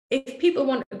If people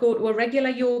want to go to a regular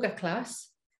yoga class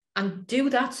and do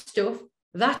that stuff,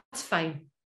 that's fine.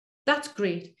 That's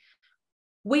great.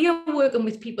 We are working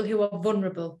with people who are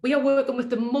vulnerable. We are working with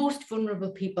the most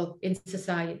vulnerable people in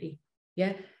society.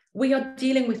 Yeah. We are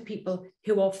dealing with people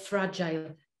who are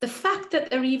fragile. The fact that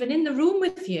they're even in the room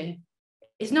with you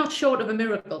is not short of a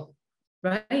miracle,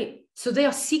 right? So they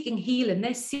are seeking healing.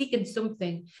 They're seeking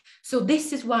something. So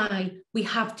this is why we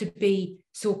have to be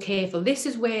so careful. This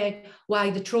is why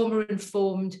the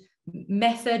trauma-informed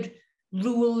method,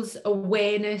 rules,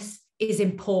 awareness is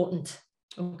important.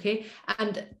 Okay.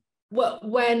 And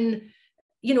when,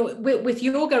 with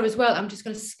yoga as well, I'm just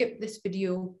going to skip this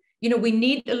video. We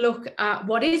need to look at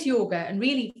what is yoga. And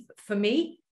really, for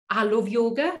me, I love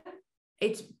yoga.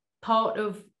 It's part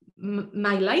of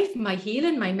my life, my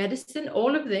healing, my medicine,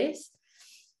 all of this.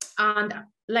 And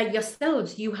like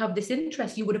yourselves, you have this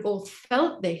interest. You would have all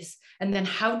felt this. And then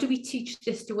how do we teach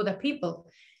this to other people?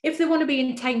 If they want to be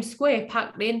in Times Square,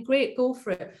 packed in, great, go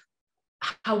for it.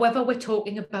 However, we're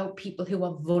talking about people who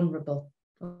are vulnerable.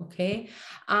 Okay.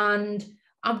 And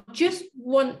I just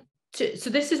want to,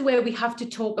 so this is where we have to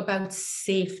talk about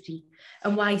safety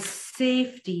and why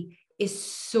safety is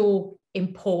so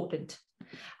important.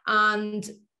 And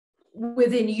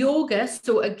within yoga,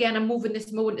 so again, I'm moving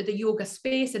this more into the yoga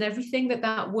space and everything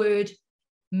that word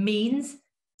means,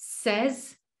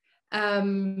 says,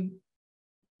 like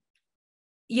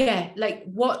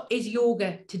what is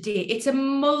yoga today? It's a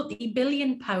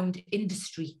multi-billion-pound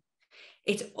industry.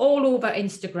 It's all over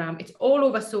Instagram. It's all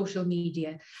over social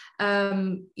media.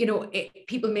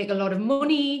 People make a lot of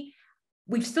money.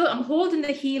 I'm holding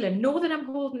the healing. Know that I'm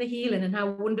holding the healing and how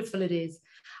wonderful it is.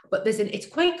 But it's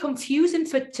quite confusing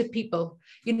to people,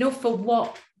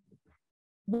 for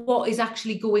what is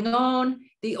actually going on,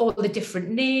 all the different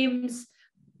names.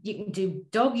 You can do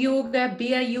dog yoga,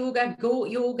 bear yoga, goat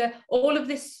yoga, all of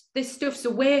this stuff.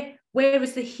 So where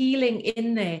is the healing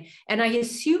in there? And I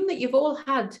assume that you've all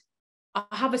had, I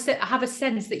have a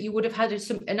sense that you would have had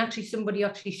and actually somebody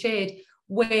actually shared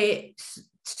where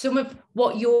some of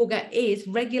what yoga is,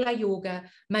 regular yoga,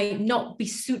 might not be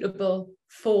suitable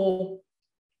for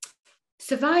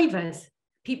survivors,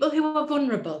 people who are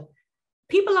vulnerable.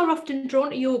 People are often drawn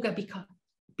to yoga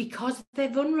because they're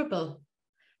vulnerable.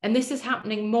 And this is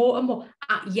happening more and more.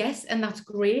 Yes, and that's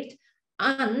great.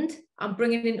 And I'm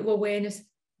bringing into awareness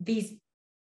these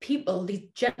people,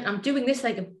 I'm doing this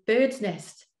like a bird's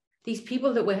nest. These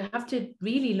people that we have to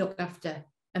really look after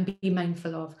and be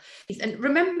mindful of. And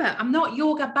remember, I'm not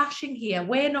yoga bashing here.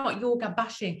 We're not yoga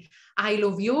bashing. I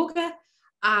love yoga,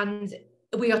 and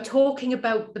we are talking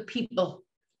about the people,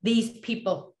 these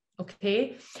people,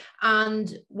 okay?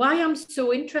 And why I'm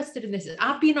so interested in this is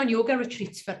I've been on yoga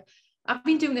retreats I've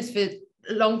been doing this for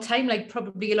a long time, like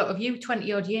probably a lot of you,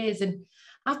 20 odd years. And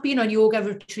I've been on yoga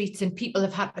retreats and people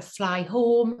have had to fly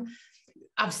home.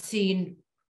 I've seen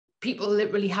people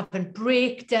literally having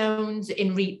breakdowns,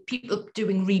 people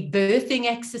doing rebirthing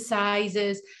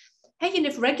exercises. Hey, and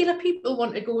if regular people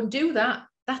want to go and do that,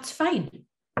 that's fine,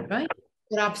 right?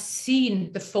 But I've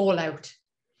seen the fallout.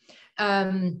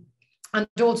 And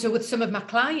also with some of my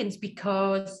clients,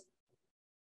 because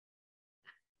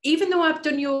even though I've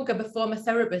done yoga before, I'm a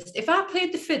therapist, if I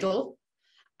played the fiddle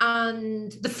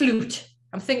and the flute,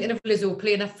 I'm thinking of Lizzo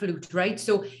playing a flute, right?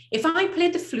 So if I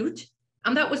played the flute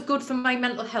and that was good for my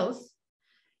mental health,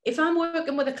 if I'm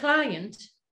working with a client,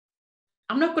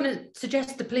 I'm not going to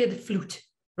suggest to play the flute,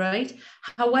 right?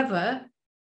 However,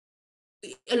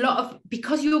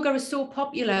 because yoga is so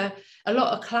popular, a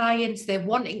lot of clients, they're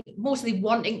mostly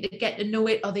wanting to get to know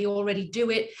it, or they already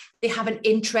do it. They have an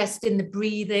interest in the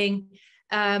breathing.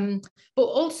 But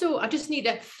also, I just need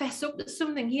to fess up to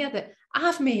something here, that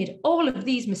I've made all of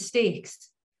these mistakes.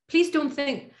 Please don't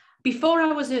think, before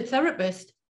I was a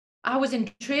therapist, I was in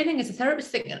training as a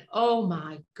therapist thinking, oh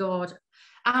my God,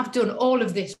 I've done all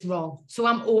of this wrong. So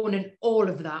I'm owning all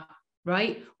of that,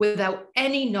 right? Without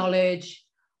any knowledge,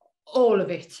 all of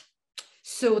it.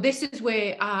 So this is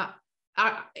where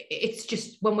it's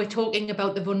just when we're talking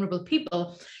about the vulnerable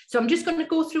people. So I'm just going to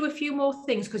go through a few more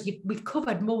things because we've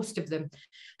covered most of them.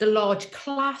 The large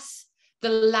class, the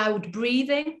loud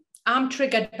breathing. I'm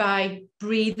triggered by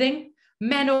breathing,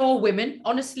 men or women,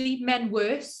 honestly, men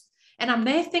worse. And I'm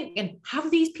there thinking, have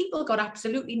these people got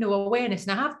absolutely no awareness?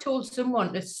 And I have told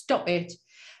someone to stop it.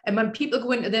 And when people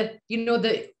go into the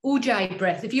ujjayi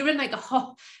breath, if you're in like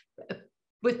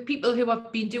with people who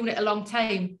have been doing it a long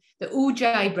time, the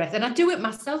ujjayi breath, and I do it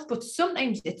myself, but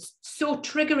sometimes it's so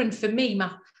triggering for me.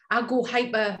 I'll go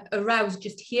hyper aroused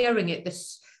just hearing it,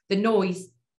 the noise.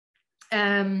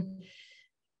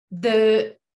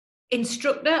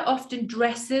 Instructor often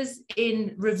dresses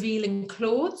in revealing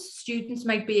clothes. Students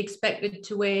might be expected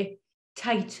to wear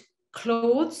tight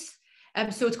clothes.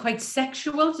 So it's quite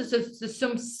sexual. So there's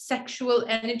some sexual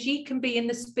energy can be in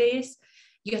the space.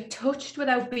 You're touched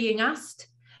without being asked,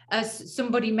 as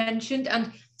somebody mentioned.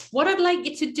 And what I'd like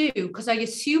you to do, because I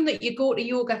assume that you go to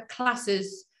yoga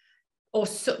classes, or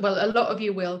so, well, a lot of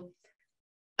you will.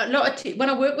 A lot of when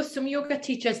I work with some yoga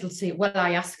teachers, they'll say, well,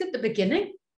 I ask at the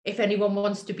beginning if anyone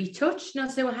wants to be touched. And I'll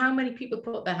say, well, how many people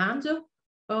put their hands up?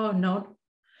 Oh, none.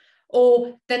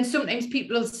 Or then sometimes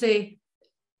people will say,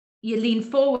 you lean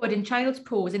forward in child's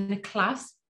pose in a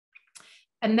class,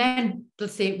 and then they'll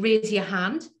say, raise your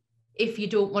hand if you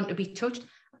don't want to be touched.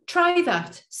 Try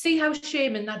that. See how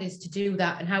shaming that is to do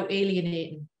that and how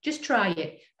alienating. Just try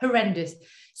it. Horrendous.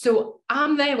 So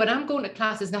I'm there when I'm going to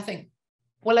classes and I think,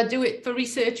 well, I do it for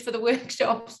research for the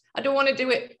workshops. I don't want to do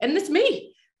it. And it's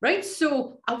me, right?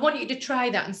 So I want you to try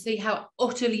that and see how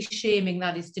utterly shaming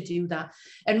that is to do that.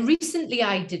 And recently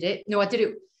I did it. No, I did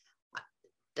it.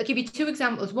 I'll give you 2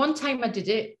 examples. One time I did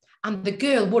it and the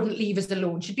girl wouldn't leave us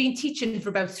alone. She'd been teaching for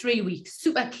about 3 weeks,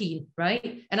 super keen,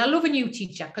 right? And I love a new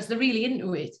teacher because they're really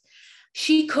into it.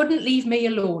 She couldn't leave me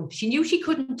alone. She knew she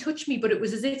couldn't touch me, but it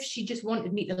was as if she just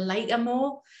wanted me to like her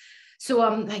more. So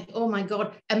I'm like, oh my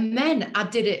God. And then I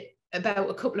did it about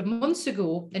a couple of months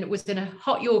ago, and it was in a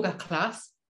hot yoga class,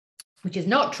 which is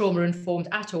not trauma informed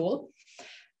at all.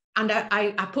 And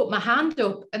I put my hand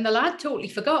up and the lad totally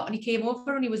forgot, and he came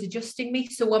over and he was adjusting me.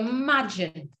 So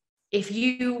imagine if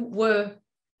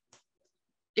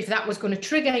that was going to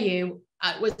trigger you.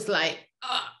 I was like,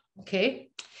 oh, okay.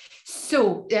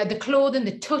 So the clothing,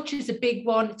 the touch is a big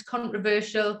one. It's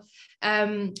controversial.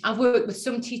 I've worked with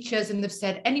some teachers and they've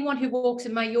said, anyone who walks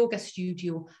in my yoga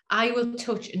studio, I will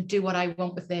touch and do what I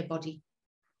want with their body.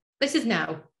 This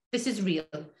is real,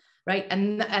 right?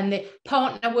 And the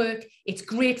partner work, it's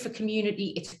great for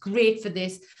community. It's great for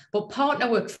this, but partner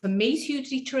work for me is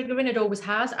hugely triggering. It always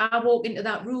has. I walk into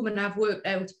that room and I've worked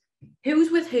out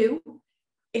who's with who.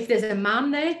 If there's a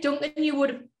man there, Duncan, you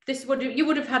would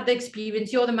have had the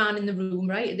experience. You're the man in the room,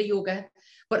 right? At the yoga.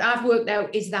 But I've worked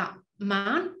out, is that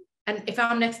man? And if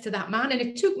I'm next to that man, and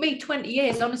it took me 20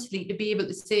 years, honestly, to be able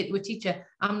to say to a teacher,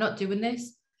 I'm not doing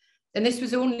this. And this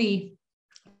was only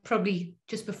probably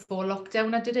just before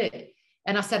lockdown I did it.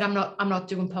 And I said, I'm not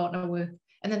doing partner work.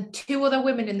 And then 2 other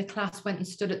women in the class went and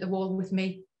stood at the wall with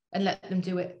me and let them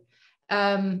do it.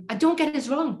 I don't get us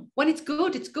wrong. When it's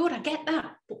good, it's good. I get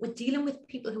that. But we're dealing with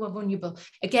people who are vulnerable.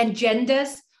 Again,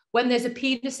 genders. When there's a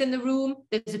penis in the room,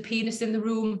 there's a penis in the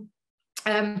room.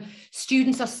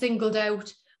 Students are singled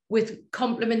out with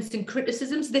compliments and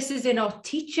criticisms. This is in our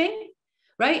teaching,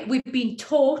 right? We've been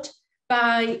taught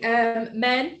by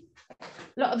men,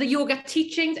 a lot of the yoga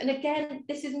teachings. And again,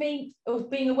 this is me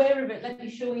being aware of it. Let me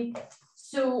show you.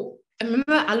 So remember,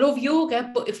 I love yoga,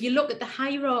 but if you look at the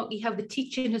hierarchy, how the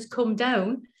teaching has come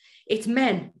down, it's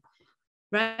men,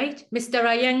 right? Mr.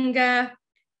 Iyengar,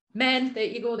 men, there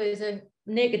you go, there's a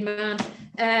naked man,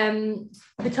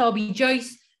 Patabi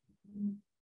Joyce.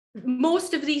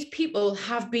 Most of these people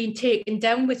have been taken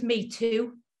down with Me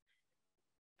Too,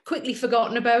 quickly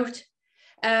forgotten about.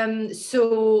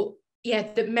 So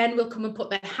yeah, the men will come and put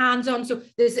their hands on. So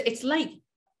it's like,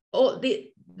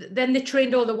 then they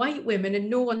trained all the white women and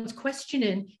no one's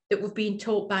questioning that we've been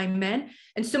taught by men.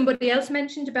 And somebody else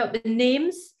mentioned about the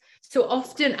names. So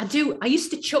often I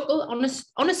used to chuckle,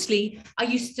 honestly, I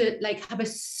used to like have a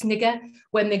snigger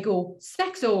when they go,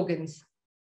 sex organs.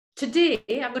 Today,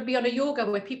 I'm going to be on a yoga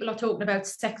where people are talking about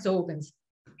sex organs.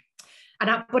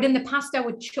 But in the past, I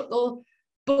would chuckle,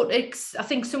 buttocks. I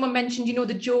think someone mentioned,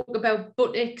 the joke about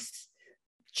buttocks,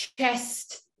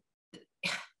 chest.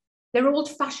 They're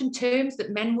old-fashioned terms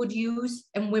that men would use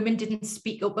and women didn't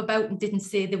speak up about and didn't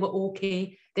say they were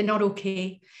okay. They're not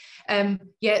okay.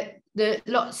 The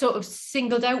lot sort of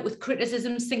singled out with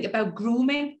criticisms. Think about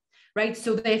grooming, right?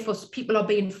 So therefore, people are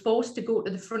being forced to go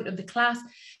to the front of the class.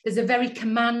 There's a very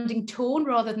commanding tone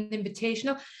rather than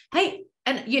invitational. Hey,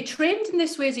 and you're trained in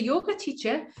this way as a yoga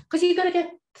teacher because you've got to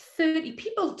get 30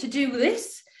 people to do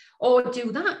this or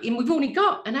do that. And we've only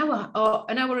got an hour or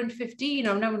an hour and 15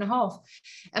 or an hour and a half.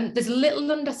 And there's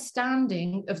little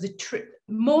understanding of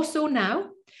more so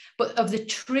now, but of the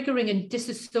triggering and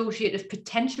disassociative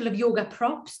potential of yoga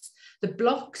props, the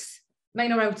blocks,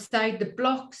 mine are outside, the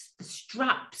blocks, the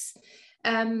straps.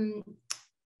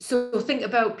 So think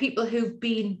about people who've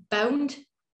been bound,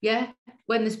 when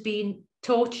there's been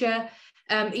torture,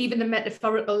 even the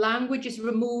metaphorical language is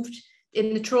removed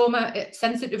in the trauma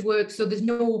sensitive work. So there's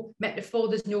no metaphor,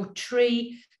 there's no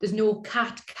tree, there's no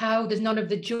cat, cow, there's none of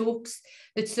the jokes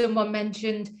that someone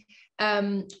mentioned.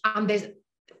 And there's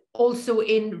also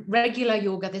in regular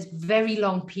yoga, there's very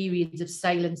long periods of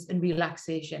silence and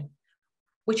relaxation,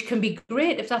 which can be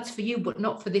great if that's for you, but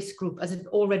not for this group, as it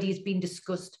already has been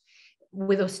discussed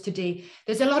with us today.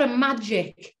 There's a lot of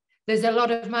magic. There's a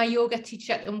lot of my yoga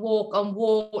teacher can walk on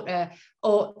water,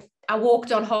 or I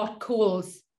walked on hot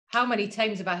coals. How many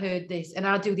times have I heard this? And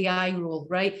I'll do the eye roll,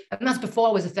 right? And that's before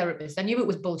I was a therapist. I knew it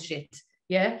was bullshit.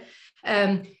 Yeah.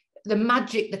 The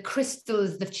magic, the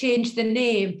crystals, they've changed the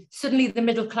name. Suddenly the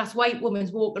middle-class white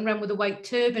woman's walking around with a white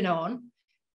turban on,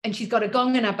 and she's got a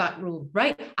gong in her back room,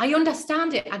 right? I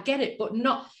understand it, I get it, but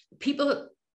not people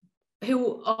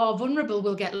who are vulnerable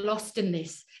will get lost in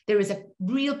this. There is a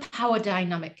real power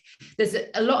dynamic. There's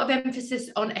a lot of emphasis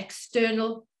on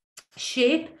external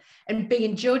shape and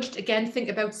being judged. Again, think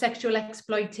about sexual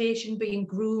exploitation, being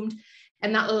groomed,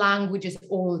 and that language is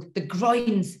old. The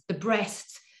groins, the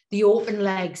breasts, the open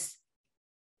legs.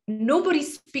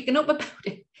 Nobody's speaking up about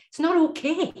it. It's not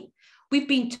okay. We've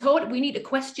been taught we need to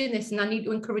question this, and I need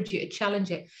to encourage you to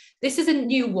challenge it. This is a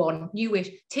new one, newish,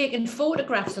 taking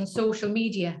photographs on social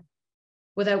media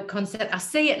without consent. I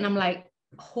see it and I'm like,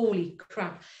 holy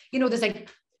crap. You know, there's like,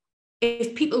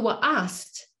 if people were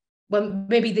asked, well,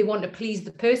 maybe they want to please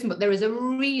the person, but there is a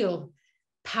real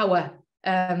power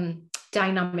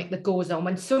dynamic that goes on.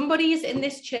 When somebody is in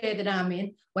this chair that I'm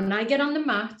in, when I get on the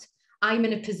mat, I'm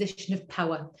in a position of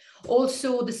power.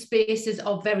 Also, the spaces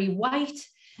are very white.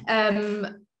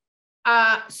 And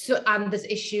there's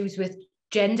issues with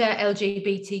gender,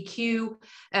 LGBTQ,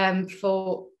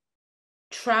 for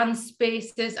trans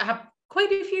spaces. I have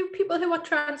quite a few people who are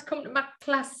trans come to my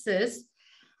classes.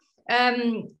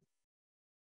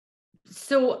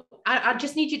 So I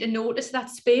just need you to notice that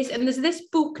space. And there's this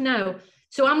book now.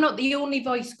 So I'm not the only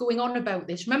voice going on about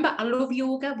this. Remember, I love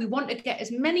yoga. We want to get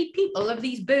as many people of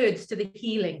these birds to the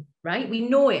healing, right? We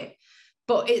know it.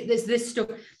 But there's this stuff.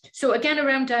 So again,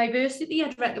 around diversity,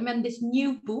 I'd recommend this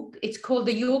new book. It's called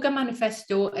The Yoga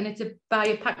Manifesto, and it's by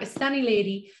a Pakistani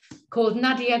lady called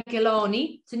Nadia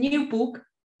Gilani. It's a new book,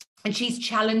 and she's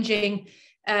challenging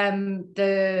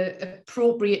the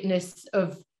appropriateness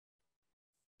of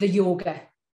the yoga.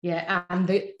 Yeah, and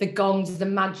the gongs, the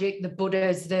magic, the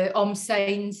Buddhas, the Om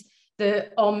signs,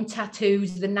 the Om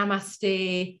tattoos, the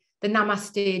namaste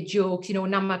jokes, you know,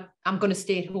 I'm going to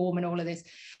stay at home and all of this.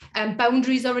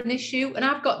 Boundaries are an issue. And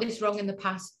I've got this wrong in the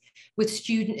past with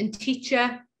student and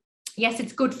teacher. Yes,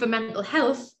 it's good for mental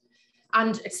health.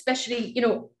 And especially, you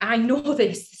know, I know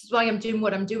this. This is why I'm doing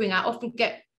what I'm doing. I often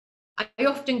get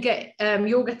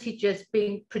yoga teachers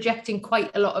projecting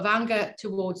quite a lot of anger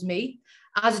towards me,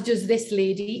 as does this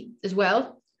lady as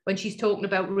well, when she's talking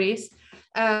about race.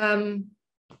 But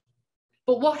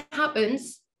what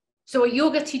happens? So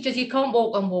yoga teachers, you can't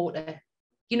walk on water.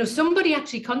 You know, somebody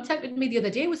actually contacted me the other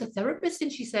day, it was a therapist,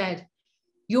 and she said,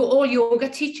 all yoga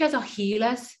teachers are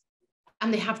healers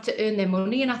and they have to earn their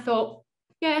money. And I thought,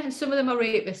 yeah, and some of them are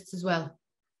rapists as well,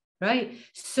 right?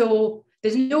 So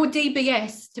there's no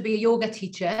DBS to be a yoga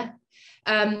teacher.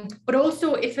 But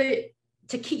also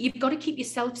you've got to keep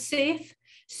yourself safe.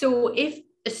 So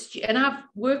and I've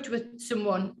worked with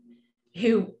someone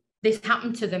who this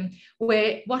happened to them,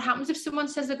 where what happens if someone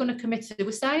says they're going to commit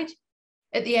suicide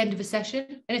at the end of a session,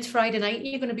 and it's Friday night and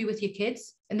you're going to be with your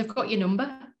kids and they've got your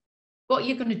number? What are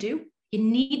you going to do? You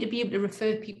need to be able to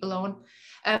refer people on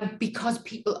because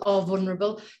people are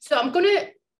vulnerable. So I'm going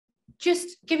to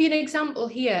just give you an example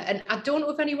here. And I don't know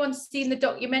if anyone's seen the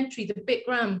documentary, The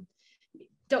Bikram.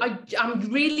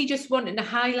 I'm really just wanting to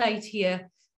highlight here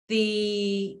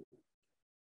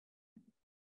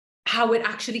how it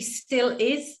actually still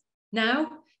is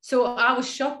now. So I was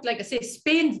shocked, like I say,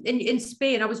 Spain, in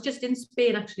Spain, I was just in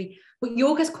Spain actually, but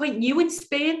yoga's quite new in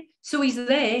Spain. So he's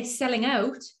there selling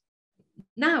out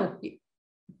now.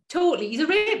 Totally, he's a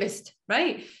rapist,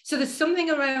 right? So there's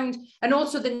something around, and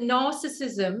also the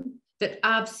narcissism that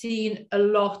I've seen a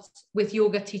lot with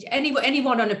yoga teachers,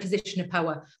 anyone on a position of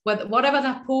power, whatever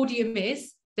that podium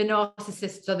is, the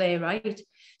narcissists are there, right?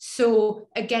 So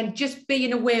again, just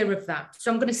being aware of that.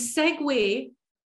 So I'm going to segue